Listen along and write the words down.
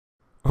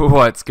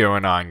What's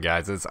going on,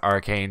 guys? It's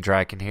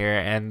ArcaneDrachen here,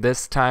 and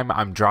this time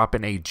I'm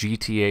dropping a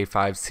GTA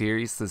 5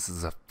 series. This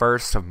is the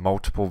first of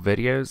multiple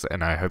videos,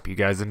 and I hope you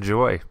guys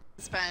enjoy.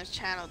 Spanish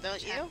channel,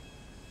 don't you?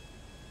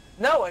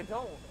 No, I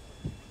don't.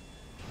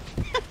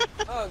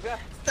 Oh god.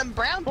 Some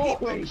brown people.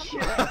 Holy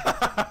shit!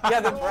 Yeah,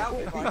 the brown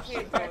people. I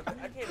can't do it.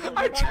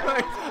 I can't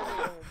do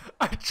it.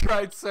 I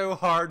tried so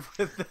hard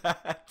with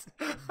that.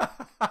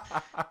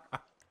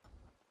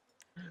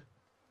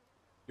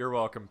 You're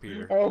welcome,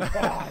 Peter. Oh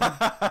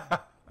god!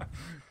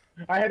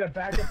 I had a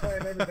backup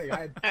plan and everything.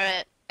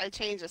 Alright, I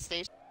changed the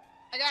station.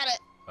 I got it.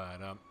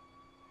 Ba-dum.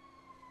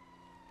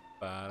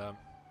 Ba-dum.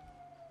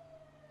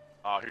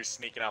 Oh, who's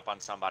sneaking up on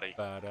somebody?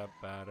 Ba-dum.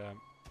 Ba-dum.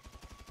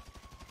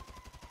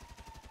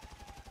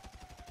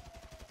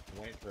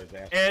 Wait for his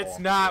ass to It's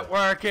fall not off.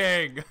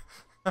 working!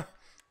 Oh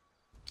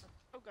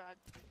god.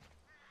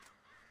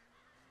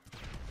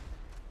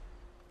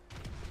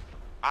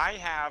 I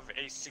have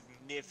a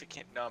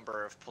significant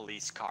number of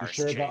police You cars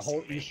sure about chasing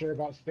me. you sure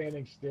about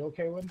standing still,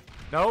 Kalen?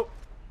 Nope,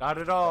 not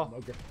at all.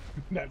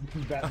 That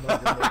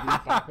mugger may be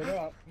popping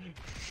up.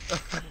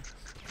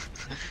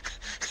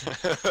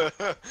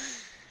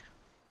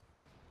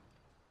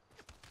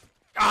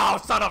 Oh,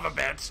 son of a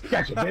bitch!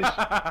 Gotcha,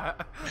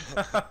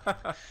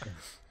 bitch.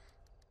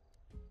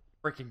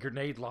 Freaking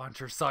grenade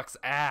launcher sucks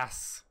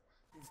ass.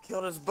 You've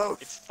killed us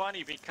both. It's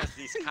funny because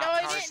these No, cop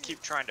I cars didn't.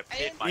 keep trying to I pit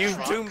didn't. my You've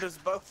truck. doomed us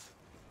both.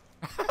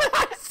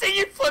 I see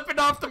you flipping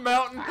off the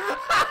mountain.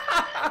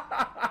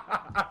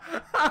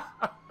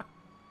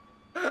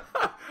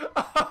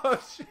 Oh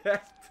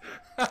shit!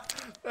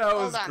 That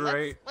was Hold on,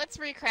 great. let's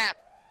recap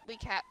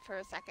for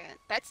a second.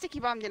 That sticky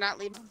bomb did not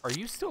leave. Are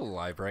you still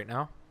alive right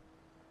now?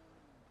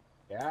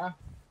 Yeah?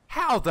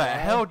 How the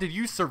hell did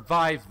you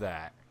survive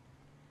that?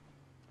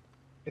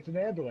 It's an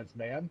ambulance,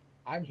 man.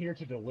 I'm here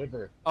to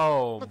deliver.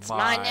 Oh It's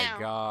my mine now,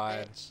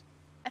 god! bitch.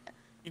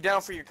 You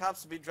down for your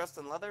cops to be dressed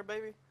in leather,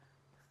 baby?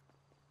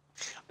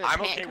 With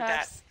I'm okay with that.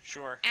 handcuffs.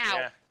 Sure. Ow.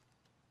 Yeah.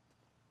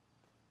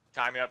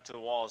 Tie me up to the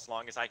wall as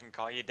long as I can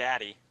call you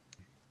daddy.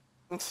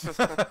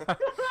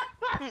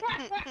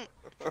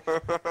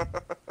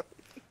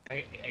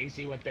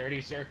 AC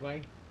 130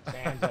 circling.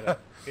 Sam's at a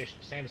fish.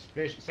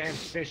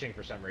 Sam's fishing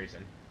for some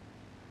reason.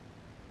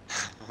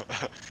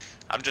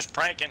 I'm just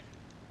pranking.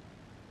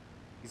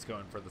 He's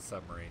going for the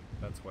submarine.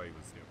 That's what he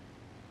was doing.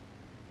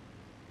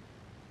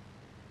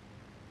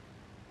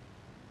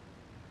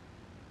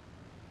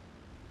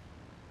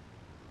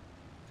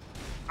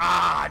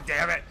 Ah,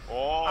 damn it!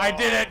 Oh, I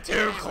did it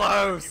too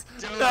close!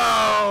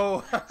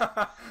 No!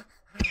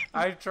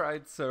 I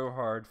tried so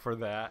hard for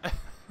that.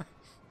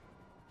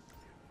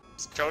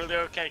 It's totally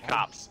okay,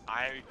 cops.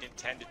 I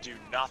intend to do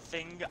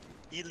nothing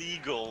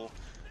illegal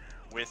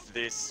with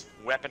this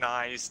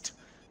weaponized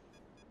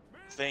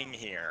thing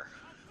here.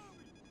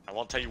 I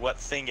won't tell you what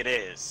thing it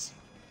is.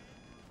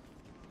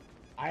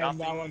 I am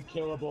now Nothing.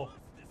 unkillable.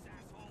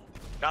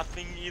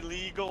 Nothing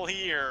illegal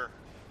here.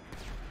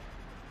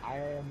 I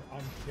am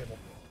unkillable.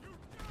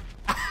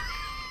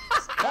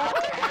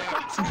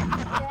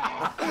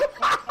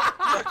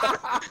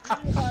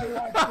 I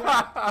like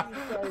that.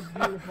 That was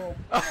beautiful.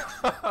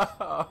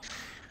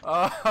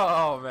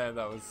 Oh man,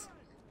 that was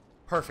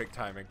perfect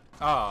timing.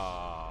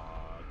 Oh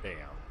damn.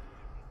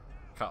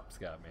 Cops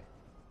got me.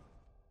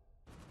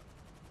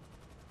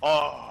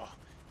 Oh,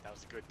 that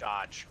was a good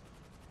dodge.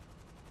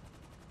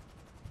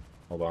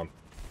 Hold on.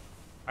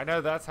 I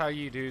know that's how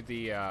you do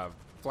the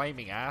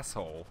flaming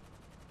asshole.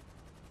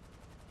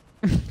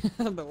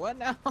 The what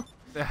now?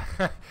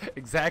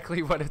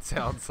 Exactly what it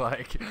sounds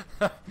like.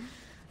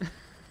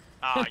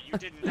 Ah, you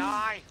didn't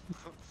die.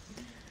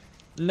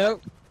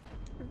 Nope.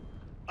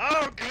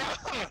 Oh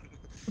god.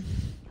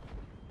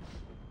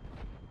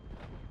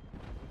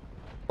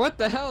 What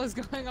the hell is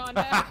going on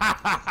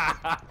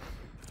now?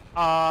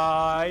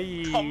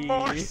 I'm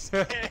more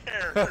scared.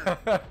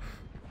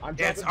 I'm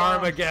It's dropping bombs.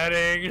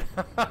 Armageddon.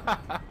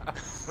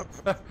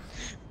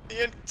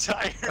 The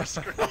entire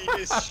screen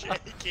is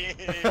shaking.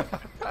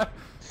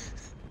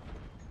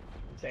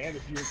 Sam,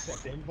 if you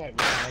accept the invite, we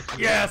can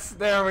actually- Yes,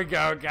 there we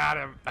go. Got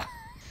him.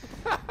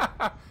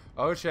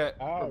 Oh shit,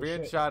 Oh, we're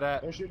being shit. shot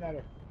at. They're shooting at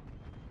her.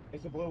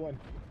 It's a blue one.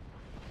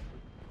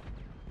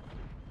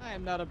 I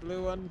am not a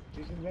blue one.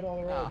 She's in the middle of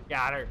the road.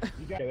 Got her.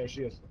 You got there.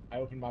 She is. I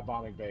opened my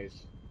bombing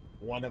base.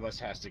 One of us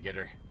has to get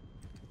her.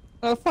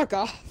 Oh, fuck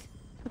off.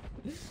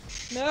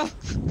 No.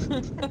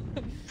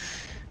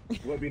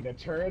 Would be the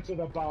turrets or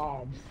the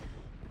bombs.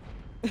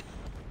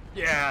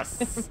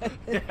 Yes.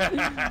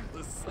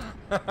 Yes.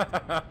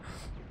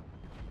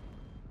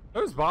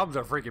 Those bombs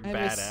are freaking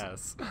I was-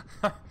 badass.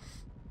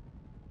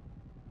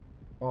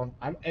 Well,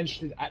 I'm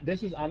interested.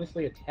 This is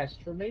honestly a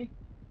test for me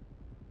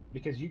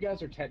because you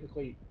guys are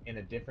technically in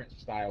a different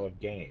style of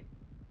game.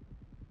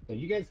 So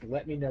you guys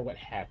let me know what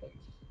happens.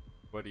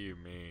 What do you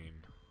mean?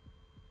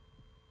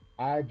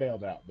 I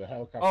bailed out. The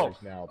helicopter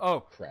is now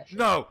Oh, crashing.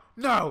 no,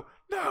 no,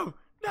 no,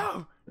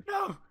 no,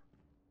 no.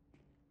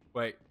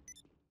 Wait.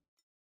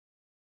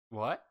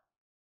 What?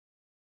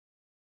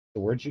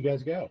 So where'd you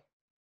guys go?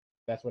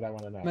 That's what I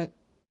want to know.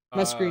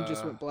 My screen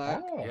just went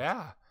black. Oh.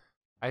 Yeah.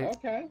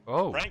 Okay.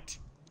 Oh, Ranked.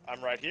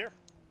 I'm right here.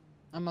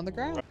 I'm on the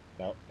ground.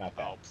 No, not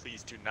that. Oh,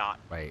 please do not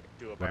wait.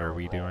 do a What barrel are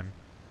we roll. doing?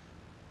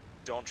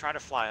 Don't try to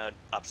fly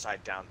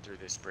upside down through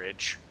this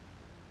bridge.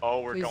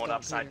 Oh, we're Please going don't,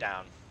 upside Peter.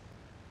 down.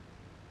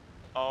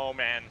 Oh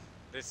man,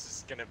 this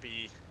is gonna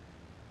be.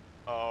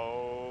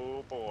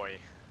 Oh boy.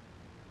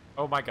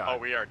 Oh my God. Oh,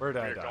 we're Where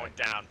did I going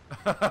die? down.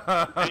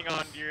 Hang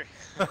on to your.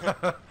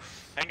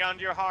 Hang on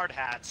to your hard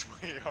hats.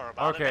 We are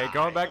about to Okay, die.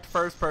 going back to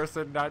first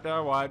person. Not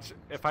now. Watch.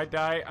 If I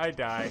die, I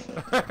die.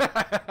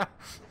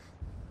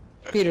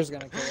 Peter's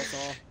gonna kill us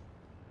all.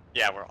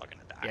 Yeah, we're all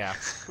gonna die. Yeah,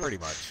 pretty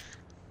much.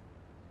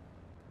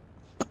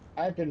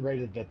 I've been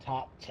rated the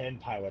top 10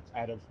 pilots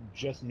out of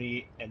just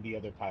me and the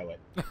other pilot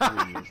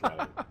 3 years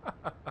running.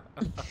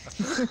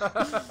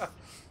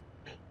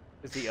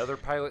 Is the other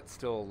pilot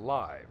still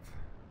alive?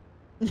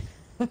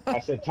 I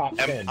said top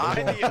 10. Am I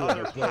There's only the 2 of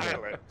other us voting.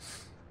 pilot?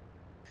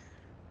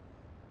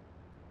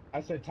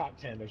 I said top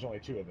 10. There's only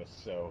 2 of us,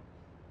 so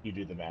you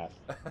do the math.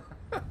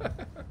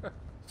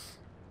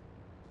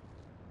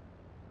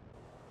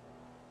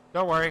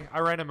 Don't worry, I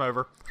ran him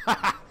over.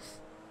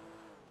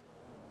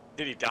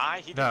 Did he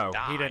die? He No, didn't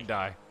die. he didn't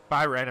die. But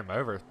I ran him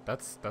over.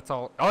 That's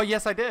all. Oh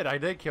yes, I did. I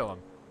did kill him.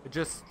 It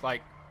just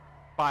like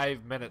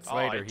 5 minutes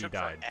later it he took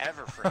died.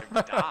 forever for him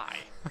to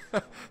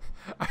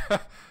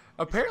die.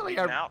 Apparently,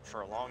 He's been out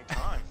for a long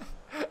time.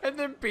 And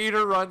then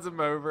Peter runs him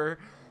over.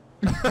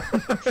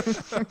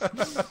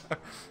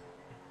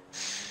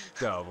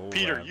 Double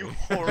Peter, whammy. you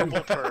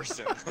horrible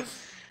person.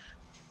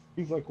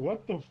 He's like,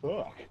 what the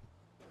fuck?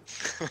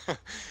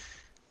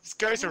 These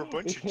guys are a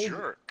bunch It's of his-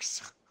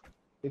 jerks.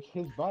 It's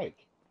his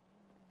bike.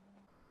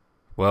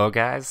 Well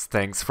guys,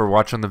 thanks for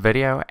watching the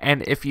video,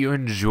 and if you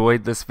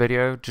enjoyed this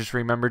video, just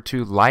remember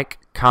to like,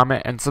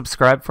 comment, and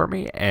subscribe for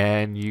me,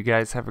 and you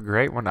guys have a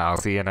great one. I'll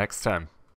see you next time.